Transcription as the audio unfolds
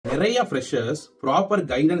நிறைய freshers proper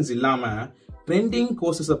guidance இல்லாம trending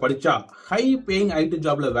courses படிச்சா ஹை பேயிங் ஐடி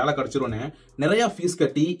ஜாப்ல வேலை கிடைச்சிரும்னு நிறைய ஃபீஸ்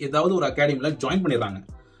கட்டி ஏதாவது ஒரு அகாடமில ஜாயின் பண்ணிடுறாங்க.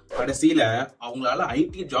 கடைசியில அவங்களால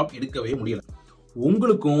ஐடி ஜாப் எடுக்கவே முடியல.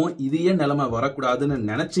 உங்களுக்கும் இதே நிலைமை வரக்கூடாதுன்னு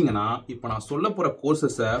நினைச்சீங்கன்னா இப்ப நான் சொல்ல போற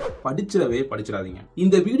கோர்சஸ படிச்சிடாதீங்க.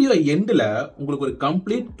 இந்த வீடியோ எண்ட்ல உங்களுக்கு ஒரு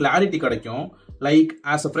கம்ப்ளீட் கிளாரிட்டி கிடைக்கும். லைக்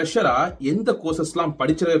ஆஸ் அ ஃப்ரெஷரா எந்த கோர்சஸ்லாம்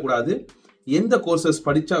படிச்சிடவே கூடாது, எந்த கோர்சஸ்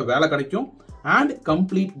படிச்சா வேலை கிடைக்கும், and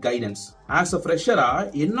complete guidance. As a ஃப்ரெஷரா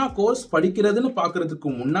என்ன கோர்ஸ் படிக்கிறதுன்னு பாக்குறதுக்கு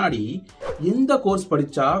முன்னாடி எந்த கோர்ஸ்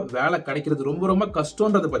படிச்சா வேலை கிடைக்கிறது ரொம்ப ரொம்ப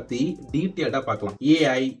கஷ்டம்ன்றத பத்தி டீடைல்டா பார்க்கலாம்.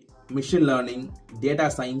 AI, machine learning, data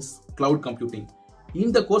science, cloud computing,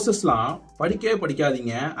 இந்த கோர்சஸ்லாம்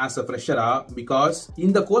படிக்காதீங்க ஆஸ் அ ஃப்ரெஷரா. பிகாஸ்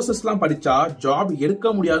இந்த கோர்சஸ்லாம் படிச்சா ஜாப்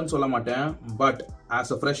எடுக்க முடியாதுன்னு சொல்ல மாட்டேன், பட்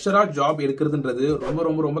ஆஸ் அ ஃப்ரெஷரா ஜாப் எடுக்கிறதுன்றது ரொம்ப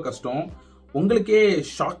ரொம்ப ரொம்ப கஷ்டம். உங்களுக்கே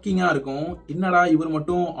ஷாக்கிங்கா இருக்கும், என்னடா இவர்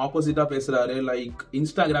மட்டும் ஆப்போசிட்டா பேசுறாரு. லைக்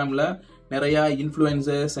இன்ஸ்டாகிராம்ல நிறைய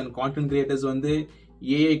இன்ஃப்ளூயன்சர்ஸ் அண்ட் கான்டென்ட் கிரியேட்டர்ஸ் வந்து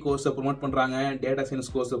ஏஐ கோர்ஸை ப்ரொமோட் பண்றாங்க, டேட்டா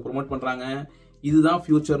சயின்ஸ் கோர்ஸை ப்ரொமோட் பண்றாங்க, இதுதான்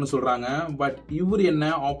ஃபியூச்சர்னு சொல்றாங்க. பட் இவர்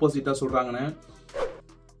என்ன ஆப்போசிட்டா சொல்றாங்கன்னு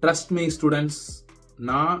ட்ரஸ்ட் மீ ஸ்டூடெண்ட்ஸ்,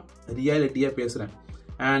 நான் ரியாலிட்டியா பேசுறேன்.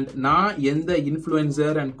 அண்ட் நான் எந்த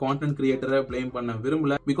இன்ஃப்ளூயன்சர் அண்ட் கான்டென்ட் கிரியேட்டரை பிளேம் பண்ண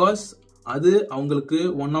விரும்பல. பிகாஸ் அது அவங்களுக்கு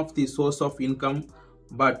one of the source of income.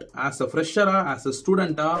 But as a ஃப்ரெஷரா, as a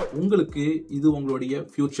ஸ்டூடெண்டா உங்களுக்கு இது உங்களுடைய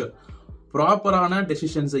ஃபியூச்சர். ப்ராப்பரான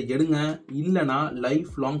டெசிஷன்ஸை எடுங்க, இல்லைனா லைஃப்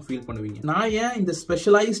லாங் ஃபீல் பண்ணுவீங்க. நான் ஏன் இந்த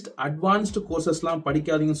ஸ்பெஷலைஸ்ட் அட்வான்ஸ்டு கோர்சஸ்லாம்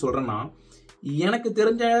படிக்காதீங்கன்னு சொல்றேன்னா, எனக்கு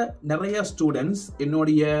தெரிஞ்ச நிறைய ஸ்டூடெண்ட்ஸ்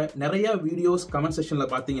என்னுடைய நிறைய வீடியோஸ் கமெண்ட் செக்ஷன்ல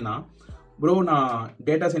பார்த்தீங்கன்னா, ப்ரோ நான்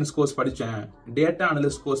டேட்டா சயின்ஸ் கோர்ஸ் படித்தேன், டேட்டா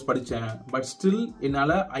அனலிஸ்ட் கோர்ஸ் படித்தேன், பட் ஸ்டில்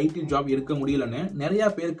என்னால் ஐடி ஜாப் எடுக்க முடியலன்னு நிறைய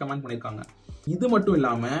பேர் கமெண்ட் பண்ணியிருக்காங்க. இது மட்டும்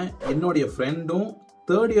இல்லாமல் என்னுடைய ஃப்ரெண்டும்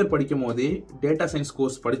தேர்ட் இயர் படிக்கும் போதே டேட்டா சயின்ஸ்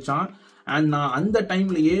கோர்ஸ் படித்தான். அண்ட் நான் அந்த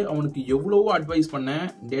டைம்லயே அவனுக்கு எவ்வளவோ அட்வைஸ் பண்ணேன்,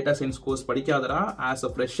 data science course படிக்காதடா, as a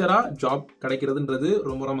ஃப்ரெஷரா job கிடைக்கிறதுன்றது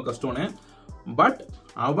ரொம்ப ரொம்ப கஷ்டம்னு. பட்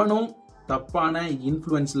அவனும் தப்பான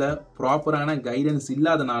இன்ஃப்ளூயன்ஸ்ல ப்ராப்பரான கைடன்ஸ்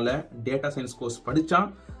இல்லாதனால டேட்டா சயின்ஸ் கோர்ஸ் படித்தான்.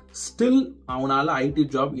 ஸ்டில் அவனால ஐடி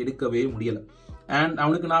ஜாப் எடுக்கவே முடியல. அண்ட்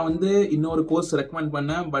அவனுக்கு நான் வந்து இன்னொரு கோர்ஸ் ரெக்கமெண்ட்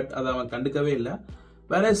பண்ணேன், பட் அதை அவன் கண்டுக்கவே இல்லை.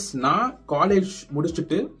 வேறஸ் நான் காலேஜ்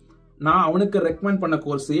முடிச்சுட்டு நான் அவனுக்கு ரெக்கமெண்ட் பண்ண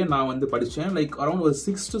கோர்ஸையே நான் வந்து படித்தேன். லைக் அரௌண்ட் ஒரு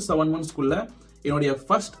 6 to 7 monthsக்குள்ள என்னுடைய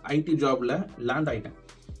ஃபர்ஸ்ட் ஐடி ஜாப்ல லேண்ட் ஆயிட்டேன்.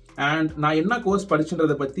 அண்ட் நான் என்ன கோர்ஸ்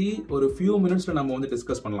படிச்சுன்றதை பத்தி ஒரு ஃபியூ மினிட்ஸ்ல நம்ம வந்து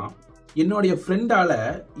டிஸ்கஸ் பண்ணலாம். என்னுடைய ஃப்ரெண்டால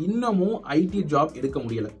இன்னமும் ஐடி ஜாப் எடுக்க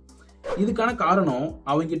முடியல. இதுக்கான காரணம்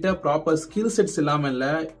அவங்கிட்ட ப்ராப்பர் ஸ்கில் செட்ஸ் இல்லாம இல்ல,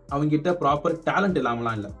 அவங்கிட்ட ப்ராப்பர் டேலண்ட்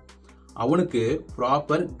இல்லாமலாம் இல்ல, அவனுக்கு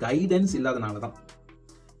ப்ராப்பர் கைடன்ஸ் இல்லாதனாலதான்.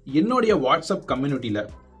 என்னுடைய வாட்ஸ்அப் கம்யூனிட்டியில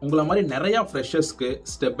உங்களை மாதிரி நிறைய ஃப்ரெஷர்ஸ்க்கு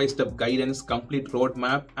step by step guidance, complete road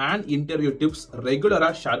map and interview tips ரெகுலரா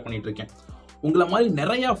ஷேர் பண்ணிட்டு இருக்கேன். உங்களை மாதிரி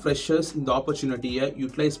நிறைய ஃப்ரெஷர்ஸ் இந்த ஆப்பர்ச்சுனிட்டியை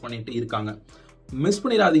யூட்டிலைஸ் பண்ணிட்டு இருக்காங்க. மிஸ்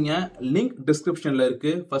பண்ணிடாதீங்க, லிங்க் டிஸ்கிரிப்ஷன்ல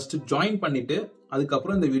இருக்கு. ஃபர்ஸ்ட் ஜாயின் பண்ணிட்டு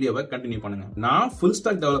அதுக்கப்புறம் இந்த வீடியோவை கண்டினியூ பண்ணுங்க. நான் ஃபுல்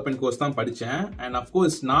ஸ்டாக் டெவலப்மெண்ட் கோர்ஸ் தான் படித்தேன். அண்ட்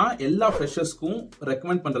அஃப்கோர்ஸ் நான் எல்லா ஃப்ரெஷர்ஸ்க்கும்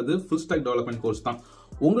ரெக்கமெண்ட் பண்றது ஃபுல் ஸ்டாக் டெவலப்மெண்ட் கோர்ஸ் தான்.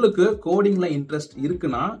 உங்களுக்கு கோடிங்ல இன்ட்ரெஸ்ட்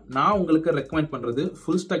இருக்குன்னா நான் உங்களுக்கு ரெக்கமெண்ட் பண்றது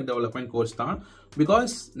ஃபுல் ஸ்டாக் டெவலப்மெண்ட் கோர்ஸ் தான்.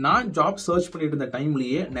 பிகாஸ் நான் ஜாப் சர்ச் பண்ணிட்டு இருந்த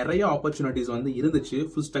டைம்லயே நிறைய ஆப்பர்ச்சுனிட்டிஸ் வந்து இருந்துச்சு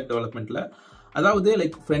ஃபுல் ஸ்டாக் டெவலப்மெண்ட்ல. அதாவது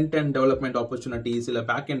like front and development opportunities, இல்ல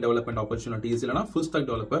பேக் அண்ட் டெவலப்மெண்ட் ஆப்பர்ச்சுனிட்டிஸ், இல்லனா ஃபுல் ஸ்டாக்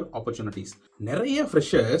டெவலப்பர் ஆப்பர்ச்சுனிட்டிஸ். நிறைய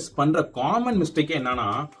ஃப்ரெஷர்ஸ் பண்ற காமன் மிஸ்டேக் என்னன்னா,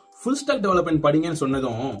 ஃபுல் ஸ்டாக் டெவலப்மெண்ட் படிங்கன்னு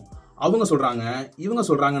சொன்னதும் அவங்க சொல்றாங்க இவங்க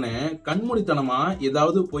சொல்றாங்கன்னு கண்மூடித்தனமா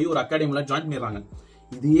ஏதாவது போய் ஒரு அகாடமில ஜாயின் பண்ணிடுறாங்க.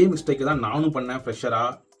 இதே மிஸ்டேக் தான் நானும் பண்ணேன் ஃப்ரெஷரா.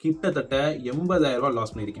 கிட்டத்தட்ட 80,000 ரூபாய்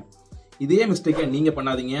லாஸ் பண்ணியிருக்கேன். இதே மிஸ்டேக்கை நீங்க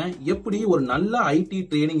பண்ணாதீங்க. எப்படி ஒரு நல்ல ஐடி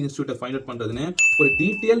ட்ரைனிங் இன்ஸ்டிடியூட்டை ஃபைண்ட் அவுட் பண்றதுன்னு ஒரு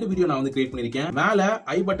டீடைல்டு வீடியோ நான் வந்து கிரியேட் பண்ணிருக்கேன். மேல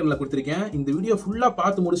ஐ பட்டன்ல கொடுத்திருக்கேன். இந்த வீடியோ ஃபுல்லா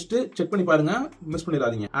பார்த்து முடிச்சுட்டு செக் பண்ணி பாருங்க, மிஸ்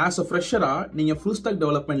பண்ணிடாதீங்க. ஆஸ் அ ஃப்ரெஷரா நீங்க ஃபுல் ஸ்டாக்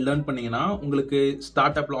டெவலப்மெண்ட் லேர்ன் பண்ணீங்கன்னா உங்களுக்கு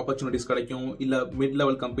ஸ்டார்ட் அப்ல ஆப்பர்ச்சுனிட்டிஸ் கிடைக்கும், இல்ல மிட்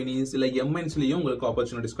லெவல் கம்பெனிஸ், இல்ல எம்என்சிலயும் உங்களுக்கு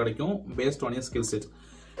ஆப்பர்ச்சுனிட்டிஸ் கிடைக்கும் based on your skill set.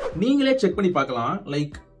 நீங்களே செக் பண்ணி பார்க்கலாம்.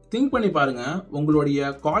 லைக் திங்க் பண்ணி பாருங்க,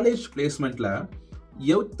 உங்களுடைய காலேஜ் பிளேஸ்மெண்ட்ல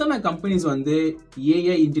எத்தனை கம்பெனிஸ் வந்து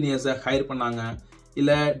ஏஐ இன்ஜினியர்ஸை ஹையர் பண்ணாங்க,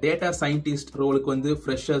 இல்ல டேட்டா சயின்டிஸ்ட் ரோலுக்கு வந்து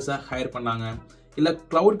ஃப்ரெஷர்ஸை ஹையர் பண்ணாங்க, இல்ல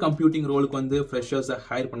கிளவுட் கம்ப்யூட்டிங் ரோலுக்கு வந்து ஃப்ரெஷர்ஸை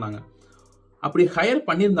ஹையர் பண்ணாங்க. அப்படி ஹையர்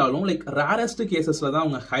பண்ணியிருந்தாலும் லைக் ரேரஸ்ட் கேசஸ்ல தான்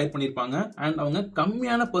அவங்க ஹையர் பண்ணியிருப்பாங்க. அண்ட் அவங்க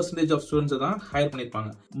கம்மியான பெர்சன்டேஜ் ஆஃப் ஸ்டூடெண்ட்ஸை தான் ஹையர்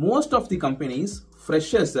பண்ணியிருப்பாங்க. Most of the companies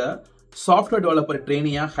ஃப்ரெஷர்ஸை software developer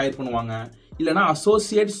ட்ரெயினியா higher பண்ணுவாங்க, இல்லைனா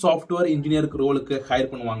அசோசியேட் சாஃப்ட்வேர் இன்ஜினியருக்கு ரோலுக்கு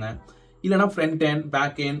ஹையர் பண்ணுவாங்க, இல்லைனா front end,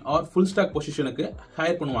 back end R full stock பொசிஷனுக்கு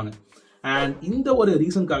ஹையர் பண்ணுவாங்க. அண்ட் இந்த ஒரு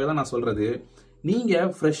ரீசனுக்காக தான் நான் சொல்றது, நீங்க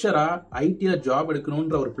ஃப்ரெஷரா ஐடில ஜாப்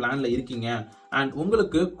எடுக்கணும்ன்ற ஒரு பிளான்ல இருக்கீங்க அண்ட்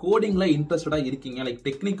உங்களுக்கு கோடிங்ல இன்ட்ரெஸ்டடா இருக்கீங்க, லைக்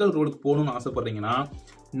டெக்னிக்கல் ரோலுக்கு போகணும்னு ஆசைப்படுறீங்கன்னா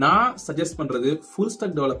நான் சஜஸ்ட் பண்றது ஃபுல்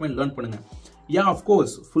ஸ்டாக் டெவலப்மெண்ட் லேர்ன் பண்ணுங்க. யா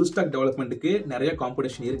அஃப்கோர்ஸ் ஃபுல் ஸ்டாக் டெவலப்மெண்ட்டுக்கு நிறைய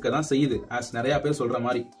காம்படிஷன் இருக்க தான் செய்யுது, ஆஸ் நிறைய பேர் சொல்ற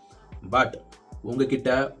மாதிரி. பட் உங்ககிட்ட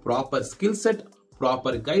proper skill set,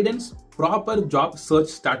 proper guidance, proper job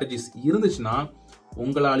search strategies இருந்துச்சுன்னா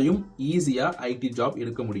உங்களாலையும் ஈஸியா ஐடி ஜாப்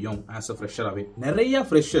எடுக்க முடியும் ஆஸ் அ ஃப்ரெஷராகவே. நிறைய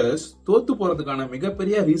ஃப்ரெஷர்ஸ் தோத்து போறதுக்கான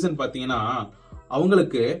மிகப்பெரிய ரீசன் பாத்தீங்கன்னா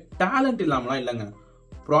அவங்களுக்கு டேலண்ட் இல்லாமலாம் இல்லைங்க,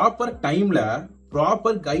 ப்ராப்பர் டைம்ல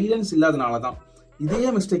ப்ராப்பர் கைடன்ஸ் இல்லாதனாலதான். இதே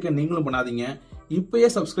மிஸ்டேக்கை நீங்களும் பண்ணாதீங்க. இப்பயே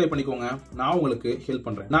சப்ஸ்கிரைப் பண்ணிக்கோங்க, நான் உங்களுக்கு ஹெல்ப்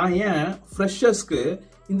பண்றேன். நான் ஏன் ஃப்ரெஷர்ஸ்க்கு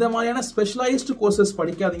இந்த மாதிரியான ஸ்பெஷலைஸ்டு கோர்சஸ்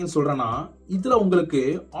படிக்காதீங்கன்னு சொல்றேன்னா, இதுல உங்களுக்கு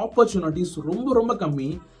ஆப்பர்ச்சுனிட்டிஸ் ரொம்ப ரொம்ப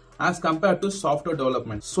கம்மி as compared to software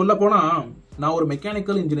development. சொல்ல போனா நான் ஒரு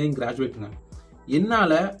மெக்கானிக்கல் இன்ஜினியரிங் கிராஜுவேட்டுங்க.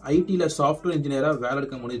 என்னால ஐடில சாஃப்ட்வேர் இன்ஜினியரா வேலை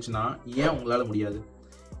எடுக்க முடிஞ்சுன்னா ஏன் உங்களால முடியாது?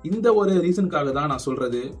 இந்த ஒரு ரீசனுக்காக தான் நான்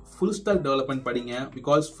சொல்றது ஃபுல் ஸ்டாக் டெவலப்மெண்ட் படிங்க.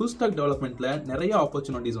 பிகாஸ் ஃபுல் ஸ்டாக் டெவலப்மெண்ட்ல நிறைய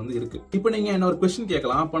ஆப்பர்ச்சுனிட்டிஸ் வந்து இருக்கு. இப்போ நீங்க என்ன ஒரு கொஸ்டின்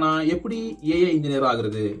கேட்கலாம், அப்ப நான் எப்படி ஏஐ இன்ஜினியர்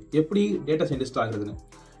ஆகுறது, எப்படி டேட்டா சயின்டிஸ்ட் ஆகுறதுன்னு.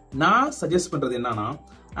 நான் சஜஸ்ட் பண்றது என்னன்னா,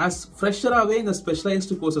 ஆஸ் ஃப்ரெஷராகவே இந்த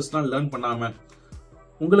ஸ்பெஷலைஸ்டு கோர்சஸ்லாம் லேர்ன் பண்ணாம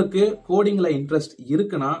உங்களுக்கு கோடிங்ல இன்ட்ரெஸ்ட்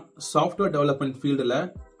இருக்குன்னா சாஃப்ட்வேர் டெவலப்மெண்ட் ஃபீல்டில்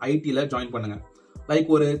ஐடியில் ஜாயின் பண்ணுங்க. லைக்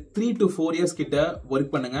ஒரு 3 to 4 years கிட்ட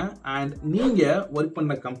ஒர்க் பண்ணுங்க. அண்ட் நீங்க ஒர்க்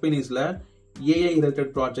பண்ண கம்பெனிஸ்ல ஏஐ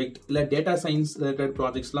ரிலேட்டட் ப்ராஜெக்ட் இல்ல டேட்டா சயின்ஸ் ரிலேட்டட்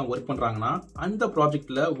ப்ராஜெக்ட்ஸ்லாம் ஒர்க் பண்றாங்கன்னா அந்த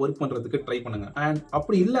ப்ராஜெக்ட்ல ஒர்க் பண்றதுக்கு ட்ரை பண்ணுங்க. அண்ட்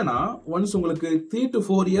அப்படி இல்லைன்னா ஒன்ஸ் உங்களுக்கு 3 to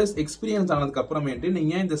 4 years எக்ஸ்பீரியன்ஸ் ஆனதுக்கு அப்புறமேட்டு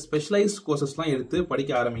நீங்க இந்த ஸ்பெஷலைஸ்ட் கோர்சஸ்லாம் எடுத்து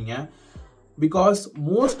படிக்க ஆரம்பிங்க. பிகாஸ்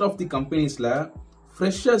மோஸ்ட் ஆஃப் தி கம்பெனிஸ்ல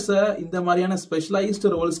ஃப்ரெஷர்ஸை இந்த மாதிரியான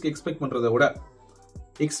ஸ்பெஷலைஸ்டு ரோல்ஸ்க்கு எக்ஸ்பெக்ட் பண்றதை விட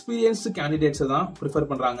எக்ஸ்பீரியன்ஸ்டு கேண்டிடேட்ஸை தான் ப்ரிஃபர்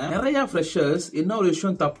பண்றாங்க. நிறைய ஃப்ரெஷர்ஸ் என்ன ஒரு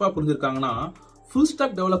விஷயம் தப்பா புரிஞ்சிருக்காங்கன்னா, ஃபுல்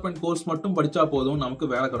ஸ்டாக் டெவலப்மெண்ட் கோர்ஸ் மட்டும் படிச்சா போதும் நமக்கு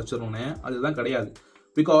வேலை கிடைச்சிரும்னு. அதுதான் கிடையாது.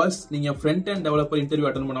 பிகாஸ் நீங்க front and developer interview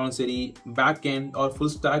attend பண்ணாலும் சரி, back end R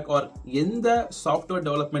full stock R எந்த சாஃப்ட்வேர்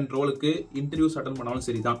டெவலப்மெண்ட் ரோலுக்கு இன்டர்வியூஸ் அட்டன் பண்ணாலும்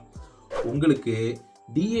சரி தான், உங்களுக்கு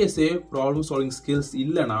DSA ப்ராப்ளம் சால்விங் ஸ்கில்ஸ்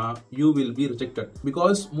இல்லைனா you will be rejected.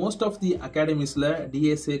 Because most of the அகாடமிஸ்ல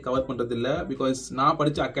DSA cover பண்றது இல்லை. பிகாஸ் நான்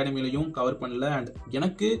படிச்ச அகாடமிலையும் கவர் பண்ணல. அண்ட்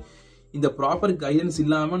எனக்கு இந்த ப்ராப்பர் கைடன்ஸ்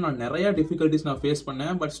இல்லாம நான் நிறைய டிஃபிகல்டிஸ் நான் ஃபேஸ்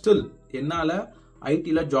பண்ணேன். பட் ஸ்டில் என்னால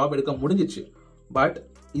ஐடில ஜாப் எடுக்க முடிஞ்சிச்சு. பட்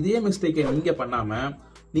இதே மிஸ்டேக்கை நீங்க பண்ணாம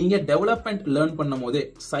நீங்க டெவலப்மெண்ட் லேர்ன் பண்ணும் போதே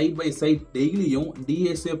சைட் பை சைட் டெய்லியும்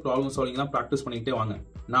DSA ப்ராப்ளம் சால்விங்லாம் ப்ராக்டிஸ் பண்ணிக்கிட்டே வாங்க.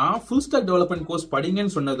 நான் ஃபுல் ஸ்டாக் டெவலப்மெண்ட் கோர்ஸ்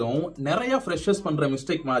படிங்கன்னு சொன்னதும் நிறைய ஃப்ரெஷர்ஸ் பண்ற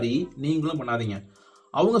மிஸ்டேக் மாதிரி நீங்களும் பண்ணாதீங்க.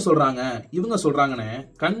 அவங்க சொல்றாங்க இவங்க சொல்றாங்கன்னு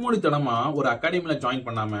கண்மூடித்தனமா ஒரு அகாடமில ஜாயின்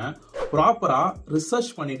பண்ணாம ப்ராப்பரா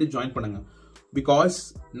ரிசர்ச் பண்ணிட்டு ஜாயின் பண்ணுங்க. பிகாஸ்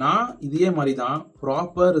நான் இதே மாதிரி தான்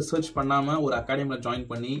ப்ராப்பர் ரிசர்ச் பண்ணாம ஒரு அகாடமில ஜாயின்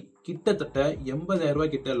பண்ணி கிட்டத்தட்ட 80,000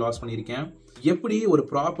 ரூபாய் கிட்ட லாஸ் பண்ணியிருக்கேன். எப்படி ஒரு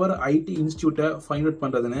ப்ராப்பர் ஐடி இன்ஸ்டிடியூட்டை ஃபைண்ட் அவுட்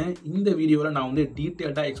பண்றதுன்னு இந்த வீடியோவில் நான் வந்து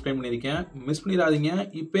டீட்டெயில்டாக எக்ஸ்பிளைன் பண்ணியிருக்கேன். மிஸ் பண்ணிடாதீங்க,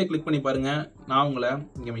 இப்பே கிளிக் பண்ணி பாருங்க. நான் உங்களை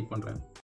இங்கே மீட் பண்றேன்.